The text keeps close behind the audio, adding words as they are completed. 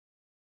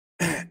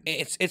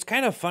it's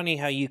kind of funny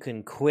how you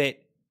can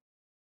quit,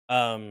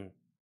 um,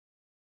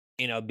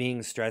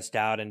 being stressed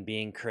out and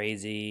being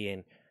crazy,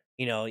 and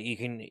you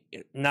can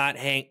not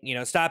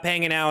stop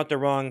hanging out with the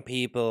wrong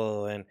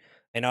people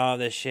and all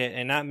this shit.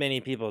 And not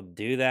many people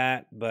do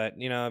that, but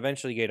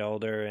eventually you get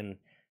older, and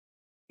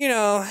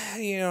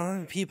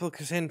people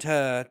tend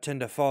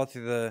to fall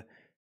through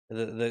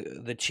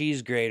the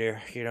cheese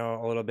grater,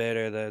 a little bit,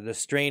 or the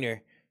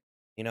strainer.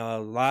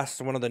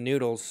 Lost one of the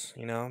noodles,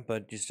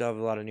 but you still have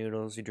a lot of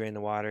noodles. You drain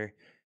the water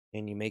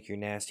and you make your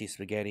nasty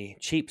spaghetti,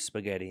 cheap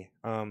spaghetti.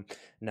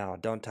 No,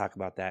 don't talk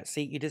about that.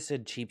 See, you just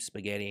said cheap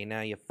spaghetti and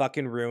now you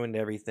fucking ruined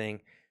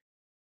everything.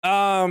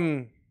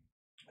 So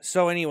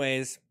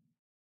anyways,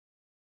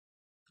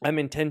 I'm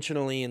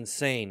intentionally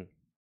insane.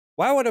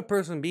 Why would a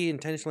person be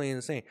intentionally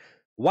insane?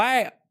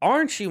 Why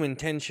aren't you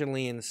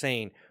intentionally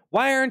insane?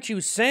 Why aren't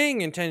you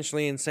saying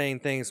intentionally insane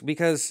things?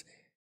 Because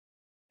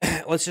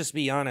let's just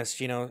be honest,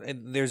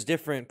 there's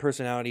different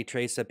personality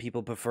traits that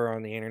people prefer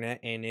on the internet.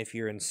 And if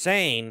you're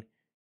insane,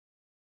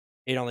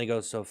 it only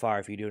goes so far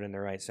if you do it in the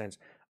right sense.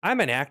 I'm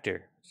an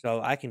actor,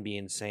 so I can be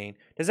insane.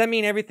 Does that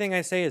mean everything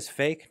I say is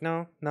fake?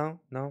 No.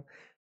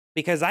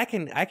 Because I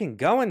can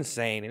go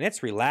insane and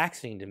it's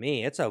relaxing to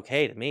me. It's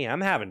okay to me.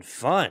 I'm having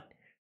fun.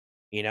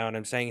 You know what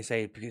I'm saying? You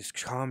say, please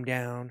calm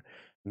down,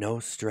 no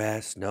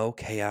stress, no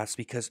chaos.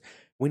 Because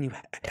when you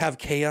have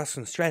chaos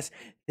and stress,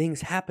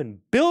 things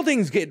happen.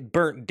 Buildings get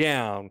burnt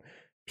down.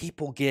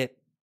 People get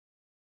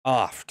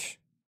offed.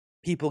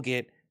 People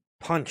get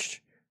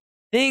punched.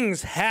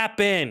 Things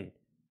happen.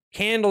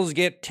 Candles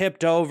get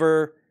tipped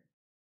over.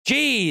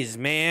 Jeez,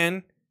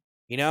 man.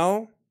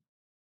 A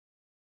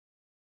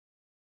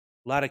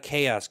lot of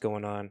chaos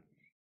going on.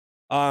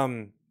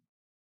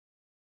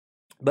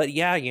 But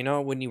yeah,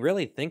 when you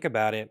really think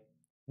about it,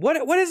 what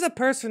is a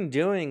person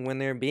doing when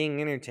they're being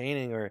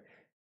entertaining or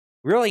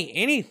really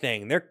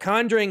anything? They're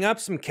conjuring up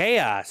some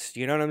chaos,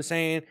 you know what I'm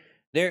saying?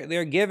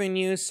 They're giving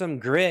you some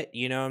grit,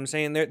 you know what I'm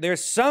saying?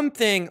 There's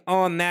something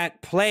on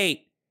that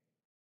plate.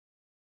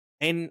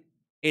 And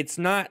it's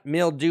not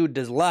mildew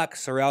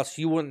deluxe, or else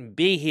you wouldn't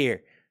be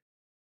here.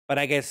 But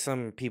I guess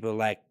some people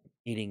like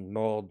eating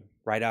mold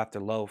right off the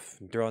loaf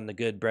and throwing the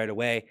good bread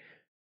away.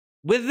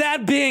 With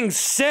that being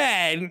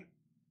said,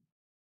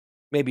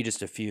 maybe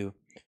just a few.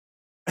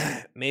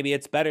 Maybe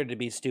it's better to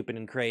be stupid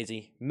and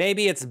crazy.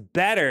 Maybe it's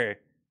better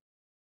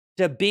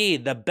to be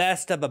the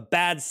best of a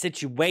bad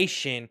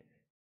situation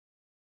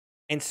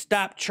and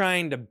stop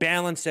trying to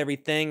balance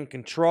everything,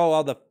 control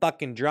all the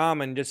fucking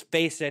drama, and just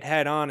face it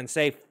head on and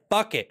say,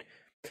 fuck it.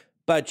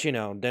 But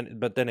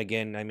then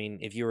again, I mean,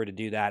 if you were to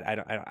do that,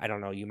 I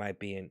don't know, you might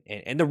be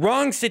in the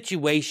wrong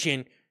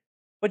situation.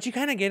 But you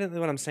kind of get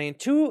what I'm saying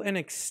to an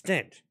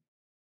extent.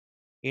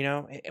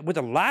 With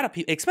a lot of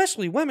people,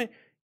 especially women,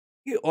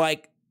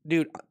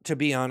 dude, to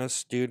be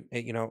honest, dude,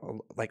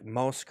 like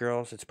most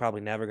girls, it's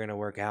probably never gonna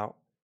work out.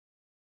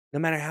 No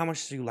matter how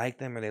much you like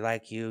them or they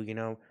like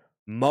you,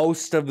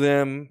 most of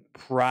them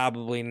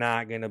probably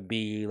not gonna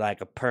be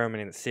like a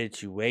permanent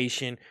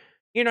situation.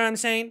 You know what I'm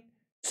saying?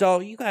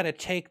 So you gotta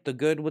take the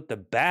good with the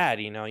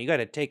bad, you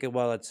gotta take it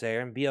while it's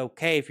there and be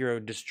okay if you're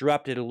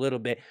disrupted a little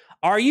bit.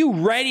 Are you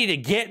ready to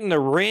get in the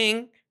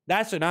ring?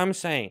 That's what I'm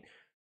saying.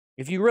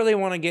 If you really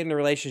want to get in a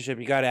relationship,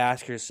 you got to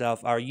ask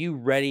yourself, are you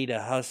ready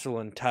to hustle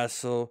and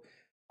tussle?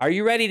 Are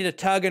you ready to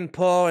tug and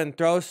pull and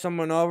throw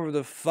someone over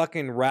the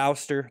fucking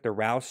rouster? The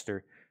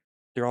rouster.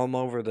 Throw them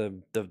over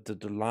the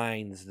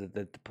lines,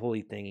 the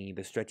pulley thingy,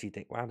 the stretchy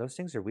thing. Wow, those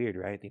things are weird,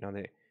 right?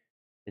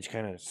 It's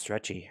kind of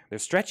stretchy. They're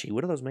stretchy.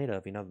 What are those made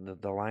of?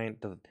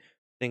 The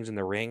things in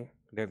the ring.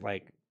 They're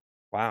like,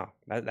 wow,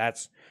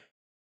 that's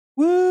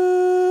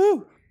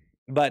woo.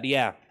 But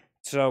yeah,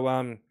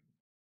 so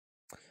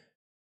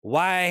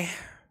why?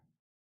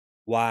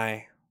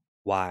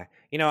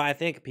 I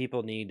think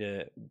people need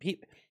to.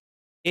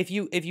 If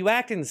you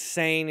act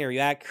insane or you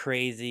act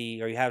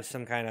crazy or you have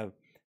some kind of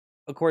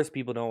course,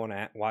 people don't want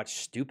to watch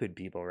stupid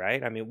people,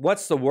 right? I mean,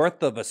 what's the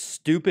worth of a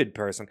stupid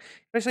person,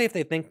 especially if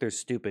they think they're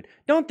stupid?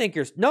 Don't think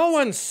no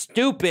one's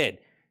stupid.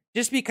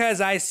 Just because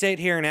I sit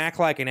here and act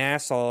like an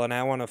asshole and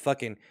I want to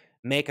fucking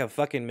make a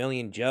fucking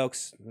million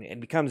jokes, it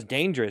becomes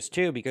dangerous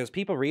too, because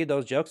people read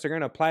those jokes, they're going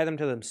to apply them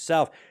to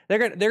themselves. They're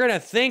going to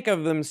think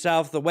of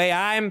themselves the way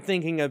I'm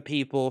thinking of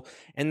people,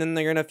 and then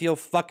they're going to feel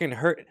fucking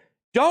hurt.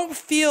 Don't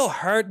feel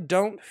hurt.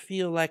 Don't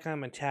feel like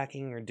I'm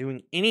attacking or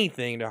doing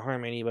anything to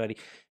harm anybody,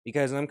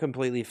 because I'm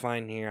completely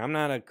fine here. I'm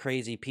not a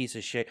crazy piece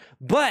of shit,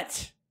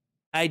 but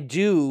I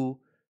do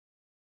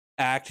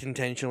act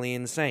intentionally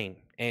insane,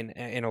 and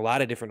in a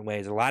lot of different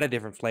ways, a lot of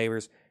different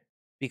flavors,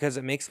 because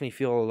it makes me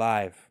feel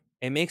alive.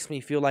 It makes me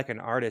feel like an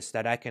artist,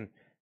 that I can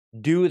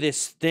do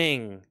this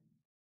thing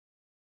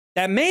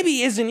that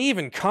maybe isn't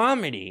even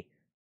comedy.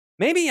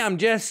 Maybe I'm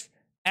just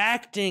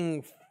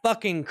acting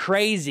fucking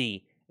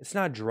crazy. It's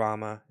not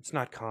drama. It's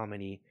not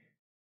comedy.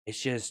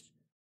 It's just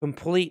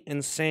complete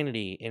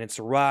insanity in its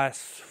rawest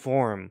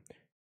form.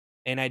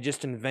 And I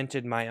just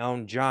invented my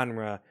own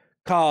genre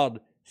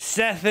called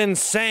Seth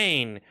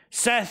Insane.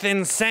 Seth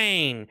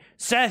Insane.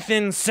 Seth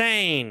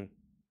Insane.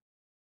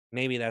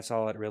 Maybe that's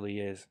all it really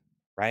is,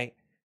 right?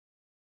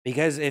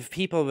 Because if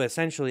people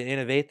essentially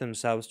innovate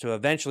themselves to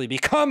eventually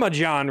become a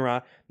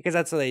genre, because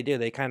that's what they do,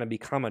 they kind of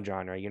become a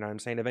genre, you know what I'm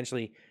saying?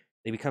 Eventually,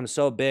 they become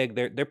so big,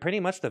 they're pretty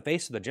much the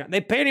face of the genre. They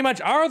pretty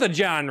much are the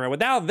genre.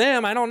 Without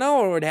them, I don't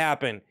know what would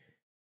happen.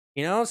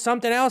 You know,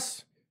 something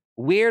else,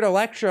 weird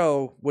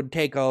electro would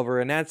take over,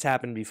 and that's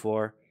happened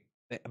before.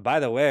 By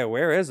the way,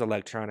 where is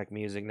electronic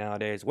music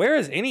nowadays? Where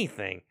is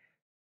anything?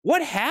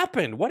 What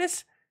happened? Where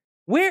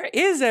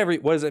is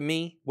was it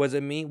me? Was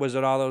it me? Was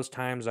it all those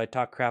times I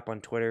talked crap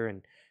on Twitter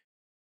and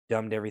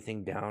dumbed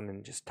everything down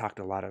and just talked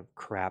a lot of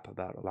crap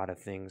about a lot of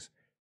things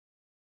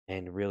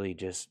and really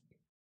just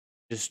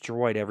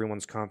destroyed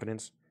everyone's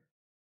confidence?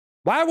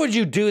 Why would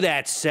you do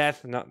that,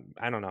 Seth? No,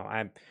 I don't know.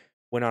 I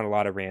went on a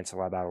lot of rants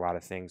about a lot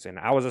of things, and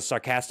I was a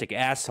sarcastic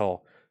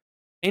asshole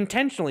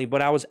intentionally,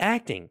 but I was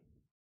acting.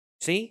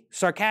 See?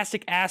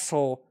 Sarcastic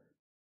asshole,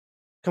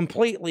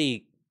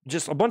 completely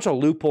just a bunch of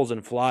loopholes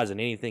and flaws in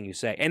anything you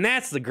say. And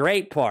that's the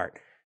great part.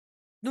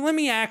 Let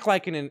me act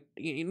like let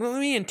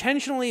me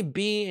intentionally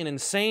be an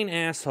insane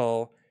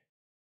asshole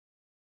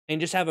and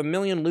just have a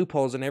million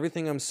loopholes in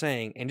everything I'm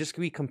saying and just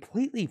be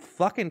completely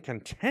fucking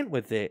content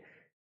with it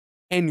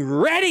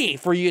and ready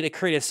for you to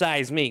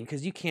criticize me,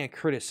 because you can't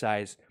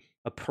criticize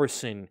a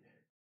person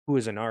who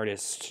is an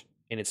artist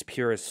in its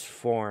purest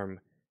form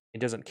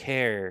and doesn't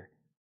care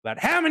about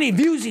how many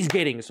views he's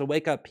getting. So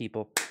wake up,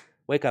 people.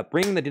 Wake up.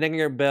 Ring the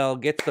dinger bell.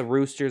 Get the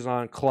roosters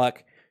on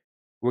cluck.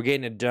 We're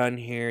getting it done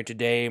here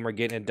today, and we're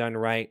getting it done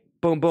right.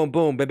 Boom, boom,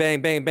 boom. Bang,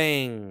 bang, bang,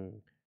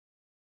 bang.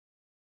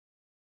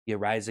 You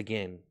rise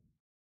again.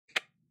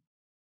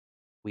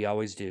 We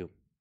always do.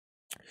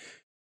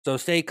 So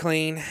stay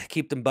clean.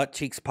 Keep them butt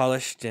cheeks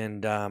polished,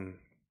 and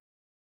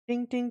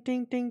ding, ding,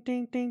 ding, ding,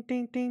 ding, ding,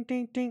 ding, ding,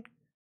 ding, ding.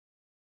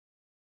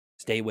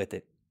 Stay with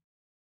it.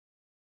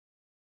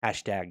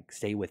 Hashtag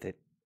stay with it.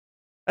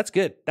 That's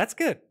good. That's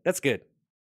good. That's good.